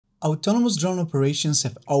Autonomous drone operations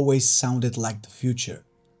have always sounded like the future,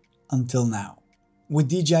 until now.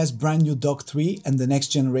 With DJI's brand new Dock 3 and the next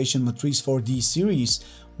generation Matrice 4TD series,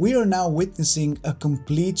 we are now witnessing a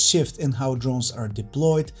complete shift in how drones are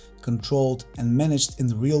deployed, controlled, and managed in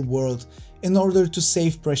the real world in order to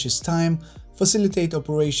save precious time, facilitate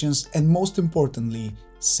operations, and most importantly,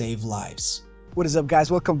 save lives. What is up, guys?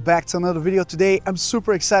 Welcome back to another video. Today I'm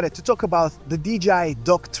super excited to talk about the DJI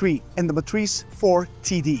Dock 3 and the Matrice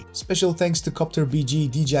 4TD. Special thanks to Copter BG,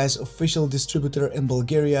 DJI's official distributor in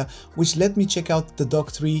Bulgaria, which let me check out the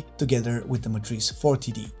Dock 3 together with the Matrice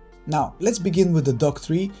 4TD. Now, let's begin with the Dock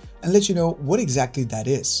 3 and let you know what exactly that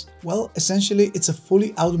is. Well, essentially it's a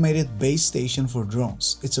fully automated base station for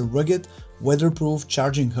drones. It's a rugged, weatherproof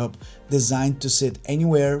charging hub designed to sit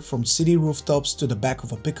anywhere from city rooftops to the back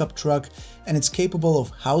of a pickup truck, and it's capable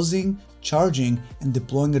of housing, charging, and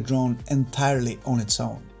deploying a drone entirely on its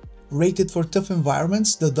own. Rated for tough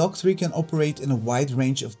environments, the Dock 3 can operate in a wide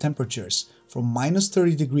range of temperatures, from minus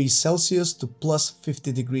 30 degrees Celsius to plus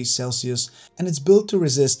 50 degrees Celsius, and it's built to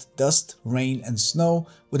resist dust, rain, and snow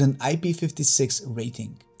with an IP56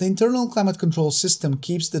 rating. The internal climate control system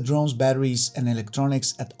keeps the drone's batteries and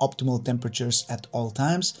electronics at optimal temperatures at all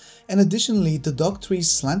times, and additionally, the Dock 3's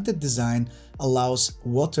slanted design allows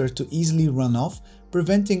water to easily run off,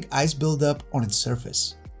 preventing ice buildup on its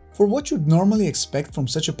surface. For what you'd normally expect from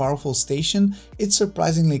such a powerful station, it's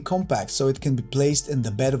surprisingly compact, so it can be placed in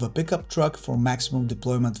the bed of a pickup truck for maximum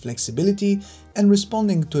deployment flexibility and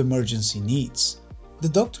responding to emergency needs. The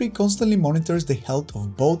Dock 3 constantly monitors the health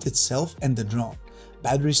of both itself and the drone,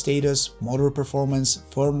 battery status, motor performance,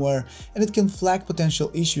 firmware, and it can flag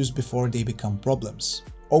potential issues before they become problems.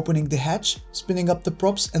 Opening the hatch, spinning up the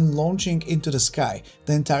props, and launching into the sky.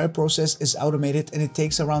 The entire process is automated and it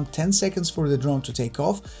takes around 10 seconds for the drone to take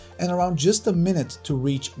off and around just a minute to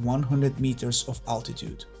reach 100 meters of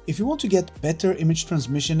altitude. If you want to get better image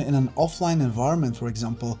transmission in an offline environment, for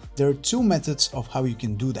example, there are two methods of how you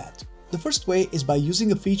can do that. The first way is by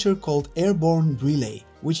using a feature called Airborne Relay,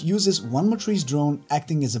 which uses one Matrice drone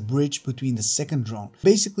acting as a bridge between the second drone,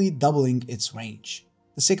 basically doubling its range.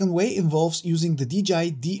 The second way involves using the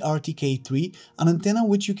DJI D-RTK 3, an antenna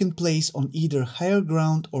which you can place on either higher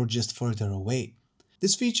ground or just further away.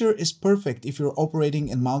 This feature is perfect if you're operating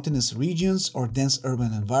in mountainous regions or dense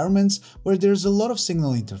urban environments where there's a lot of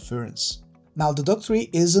signal interference. Now, the Dock 3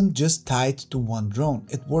 isn't just tied to one drone,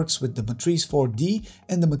 it works with the Matrice 4D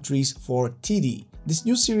and the Matrice 4TD. This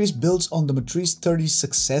new series builds on the Matrice 30's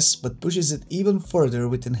success but pushes it even further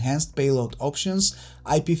with enhanced payload options,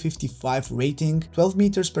 IP55 rating, 12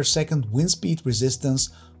 meters per second wind speed resistance,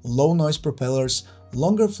 low noise propellers,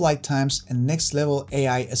 longer flight times, and next level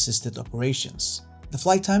AI assisted operations. The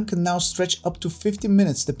flight time can now stretch up to 50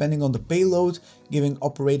 minutes depending on the payload, giving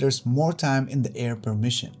operators more time in the air per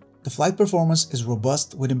mission. The flight performance is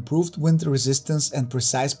robust with improved wind resistance and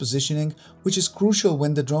precise positioning, which is crucial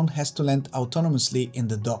when the drone has to land autonomously in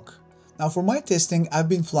the dock. Now, for my testing, I've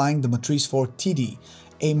been flying the Matrice 4TD,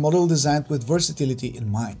 a model designed with versatility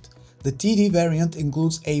in mind. The TD variant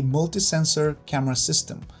includes a multi-sensor camera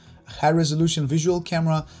system, a high-resolution visual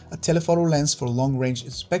camera, a telephoto lens for long-range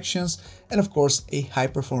inspections, and of course a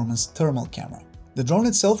high-performance thermal camera. The drone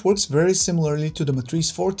itself works very similarly to the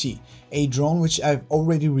Matrice 4T, a drone which I've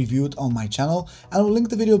already reviewed on my channel, and I'll link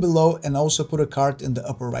the video below and also put a card in the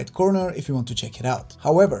upper right corner if you want to check it out.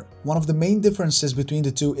 However, one of the main differences between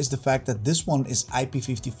the two is the fact that this one is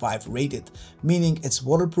IP55 rated, meaning it's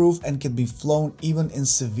waterproof and can be flown even in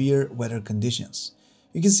severe weather conditions.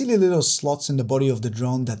 You can see the little slots in the body of the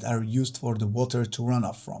drone that are used for the water to run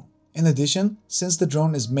off from. In addition, since the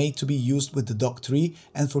drone is made to be used with the Dock 3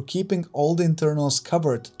 and for keeping all the internals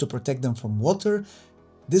covered to protect them from water,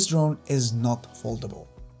 this drone is not foldable.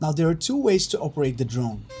 Now, there are two ways to operate the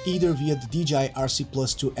drone, either via the DJI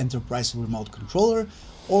RC+2 Enterprise Remote Controller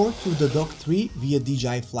or through the Dock 3 via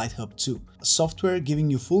DJI FlightHub 2, a software giving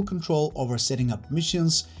you full control over setting up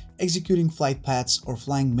missions, executing flight paths, or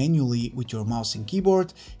flying manually with your mouse and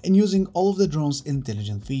keyboard, and using all of the drone's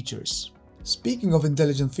intelligent features. Speaking of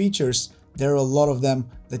intelligent features, there are a lot of them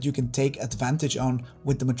that you can take advantage on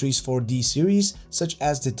with the Matrice 4D series, such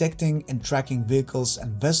as detecting and tracking vehicles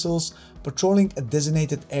and vessels, patrolling a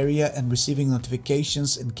designated area and receiving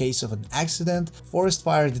notifications in case of an accident, forest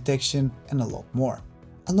fire detection, and a lot more.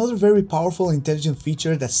 Another very powerful intelligent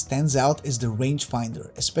feature that stands out is the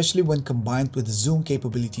rangefinder, especially when combined with the zoom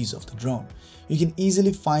capabilities of the drone. You can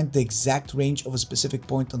easily find the exact range of a specific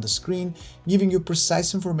point on the screen, giving you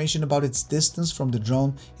precise information about its distance from the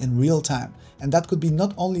drone in real time, and that could be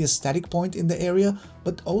not only a static point in the area,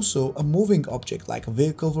 but also a moving object like a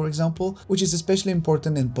vehicle, for example, which is especially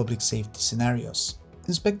important in public safety scenarios.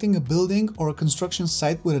 Inspecting a building or a construction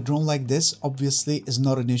site with a drone like this obviously is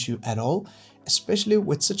not an issue at all. Especially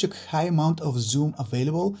with such a high amount of zoom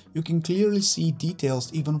available, you can clearly see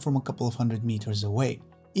details even from a couple of 100 meters away.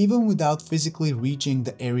 Even without physically reaching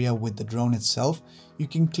the area with the drone itself, you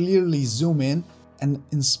can clearly zoom in and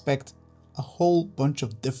inspect a whole bunch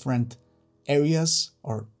of different areas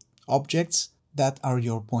or objects that are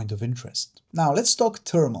your point of interest. Now let's talk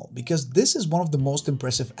thermal, because this is one of the most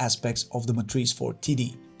impressive aspects of the Matrice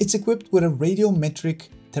 4TD. It's equipped with a radiometric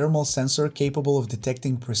thermal sensor capable of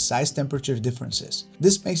detecting precise temperature differences.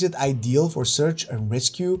 This makes it ideal for search and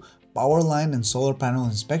rescue, power line and solar panel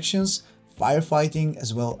inspections, firefighting,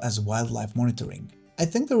 as well as wildlife monitoring. I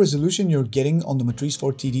think the resolution you're getting on the Matrice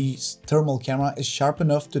 4TD's thermal camera is sharp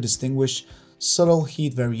enough to distinguish subtle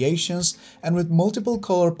heat variations, and with multiple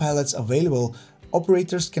color palettes available,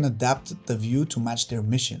 operators can adapt the view to match their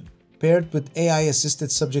mission. Paired with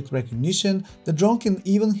AI-assisted subject recognition, the drone can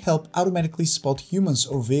even help automatically spot humans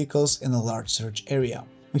or vehicles in a large search area.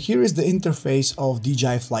 Here is the interface of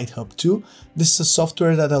DJI FlightHub 2. This is a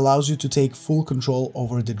software that allows you to take full control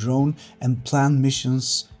over the drone and plan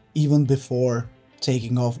missions even before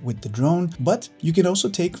taking off with the drone, but you can also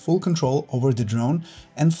take full control over the drone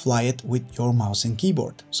and fly it with your mouse and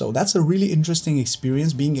keyboard. So that's a really interesting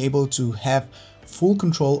experience, being able to have full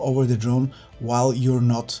control over the drone while you're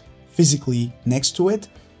not physically next to it.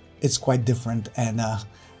 It's quite different, and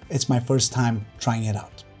it's my first time trying it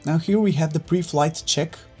out. Now here we have the pre-flight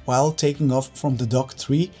check while taking off from the Dock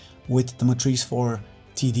 3 with the Matrice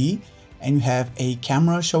 4TD, and you have a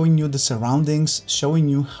camera showing you the surroundings, showing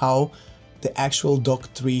you how the actual Dock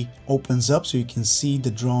 3 opens up, so you can see the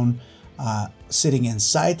drone sitting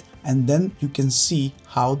inside, and then you can see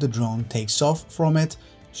how the drone takes off from it,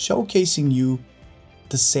 showcasing you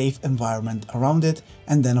the safe environment around it.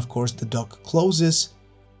 And then of course the dock closes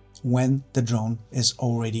when the drone is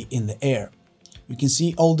already in the air. You can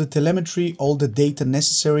see all the telemetry, all the data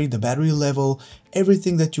necessary, the battery level,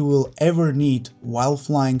 everything that you will ever need while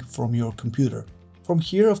flying from your computer. From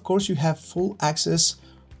here, of course, you have full access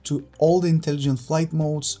to all the intelligent flight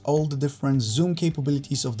modes, all the different zoom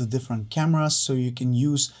capabilities of the different cameras. So you can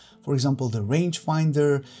use, for example, the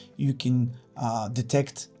rangefinder, you can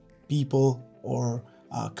detect people or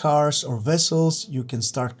cars or vessels, you can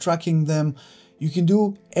start tracking them. You can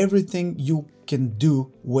do everything you can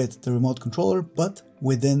do with the remote controller, but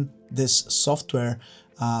within this software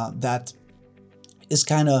that is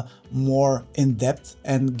kind of more in depth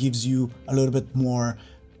and gives you a little bit more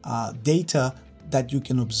data that you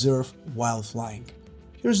can observe while flying.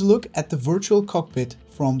 Here's a look at the virtual cockpit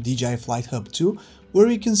from DJI FlightHub 2, where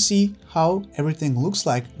you can see how everything looks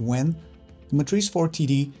like when the Matrice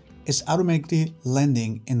 4TD is automatically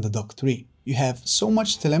landing in the Dock 3. You have so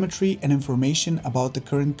much telemetry and information about the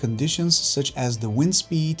current conditions, such as the wind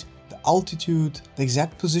speed, the altitude, the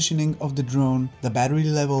exact positioning of the drone, the battery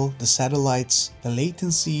level, the satellites, the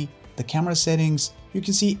latency, the camera settings. You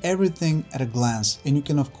can see everything at a glance, and you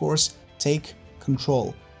can of course take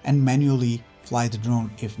control and manually fly the drone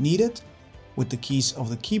if needed with the keys of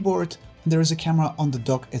the keyboard. And there is a camera on the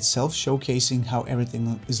dock itself showcasing how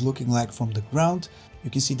everything is looking like from the ground. You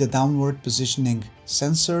can see the downward positioning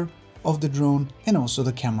sensor of the drone and also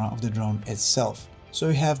the camera of the drone itself. So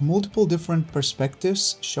you have multiple different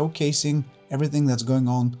perspectives showcasing everything that's going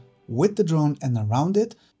on with the drone and around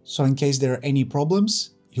it. So in case there are any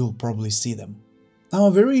problems, you'll probably see them. Now,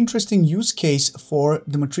 a very interesting use case for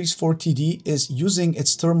the Matrice 4TD is using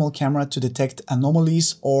its thermal camera to detect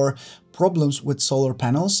anomalies or problems with solar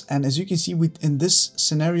panels. And as you can see, in this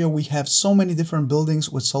scenario, we have so many different buildings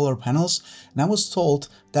with solar panels. And I was told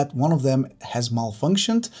that one of them has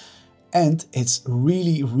malfunctioned. And it's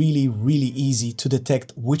really easy to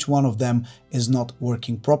detect which one of them is not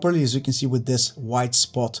working properly. As you can see with this white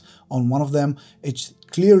spot on one of them, it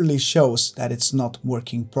clearly shows that it's not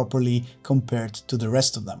working properly compared to the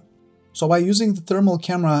rest of them. So by using the thermal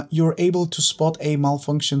camera, you're able to spot a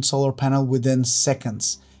malfunctioned solar panel within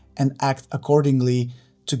seconds and act accordingly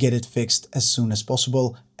to get it fixed as soon as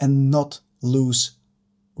possible and not lose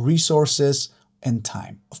resources and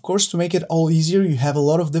time. Of course, to make it all easier, you have a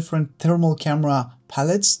lot of different thermal camera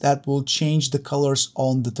palettes that will change the colors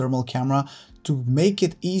on the thermal camera to make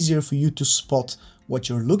it easier for you to spot what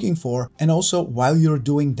you're looking for. And also, while you're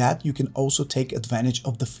doing that, you can also take advantage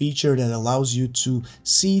of the feature that allows you to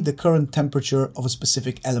see the current temperature of a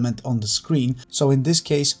specific element on the screen. So in this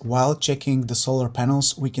case, while checking the solar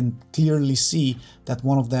panels, we can clearly see that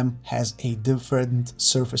one of them has a different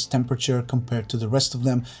surface temperature compared to the rest of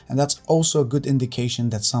them. And that's also a good indication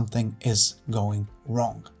that something is going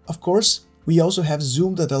wrong. Of course, we also have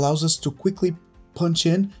zoom that allows us to quickly punch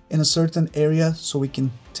in a certain area so we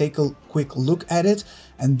can take a quick look at it.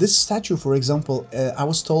 And this statue, for example, I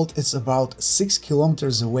was told it's about 6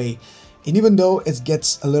 kilometers away. And even though it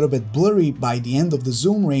gets a little bit blurry by the end of the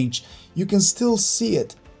zoom range, you can still see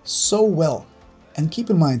it so well. And keep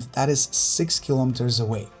in mind, that is 6 kilometers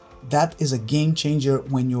away. That is a game changer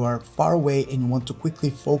when you are far away and you want to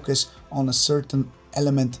quickly focus on a certain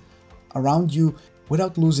element around you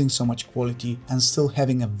without losing so much quality and still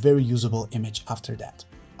having a very usable image after that.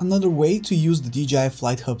 Another way to use the DJI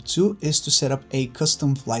FlightHub 2 is to set up a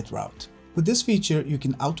custom flight route. With this feature, you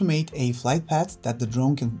can automate a flight path that the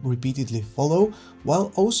drone can repeatedly follow,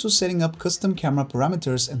 while also setting up custom camera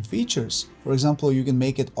parameters and features. For example, you can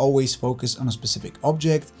make it always focus on a specific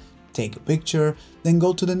object, take a picture, then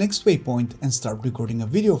go to the next waypoint and start recording a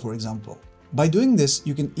video, for example. By doing this,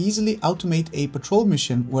 you can easily automate a patrol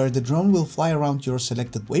mission where the drone will fly around your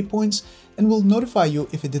selected waypoints and will notify you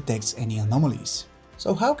if it detects any anomalies.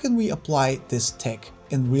 So how can we apply this tech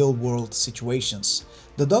in real-world situations?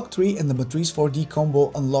 The Dock 3 and the Matrice 4D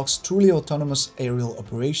combo unlocks truly autonomous aerial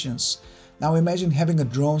operations. Now imagine having a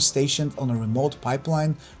drone stationed on a remote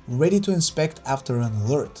pipeline ready to inspect after an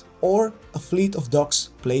alert, or a fleet of docks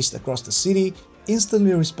placed across the city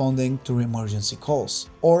instantly responding to emergency calls,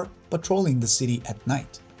 or patrolling the city at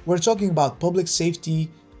night. We're talking about public safety,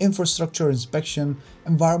 infrastructure inspection,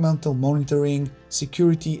 environmental monitoring,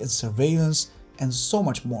 security and surveillance, and so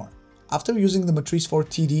much more. After using the Matrice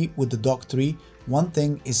 4TD with the Dock 3, one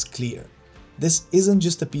thing is clear. This isn't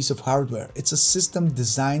just a piece of hardware, it's a system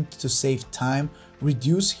designed to save time,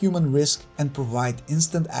 reduce human risk, and provide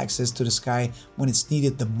instant access to the sky when it's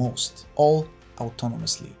needed the most, all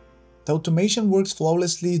autonomously. The automation works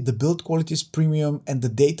flawlessly, the build quality is premium, and the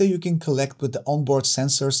data you can collect with the onboard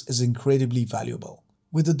sensors is incredibly valuable.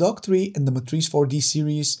 With the Dock 3 and the Matrice 4D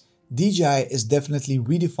series, DJI is definitely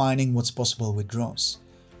redefining what's possible with drones.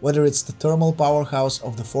 Whether it's the thermal powerhouse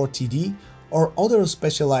of the 4TD or other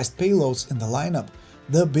specialized payloads in the lineup,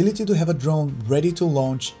 the ability to have a drone ready to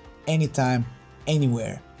launch anytime,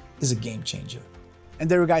 anywhere is a game changer. And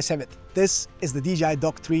there you guys have it. This is the DJI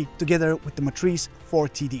Dock 3 together with the Matrice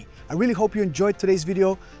 4TD. I really hope you enjoyed today's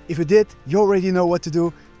video. If you did, you already know what to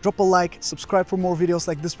do. Drop a like, subscribe for more videos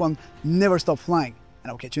like this one. Never stop flying,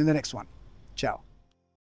 and I'll catch you in the next one. Ciao.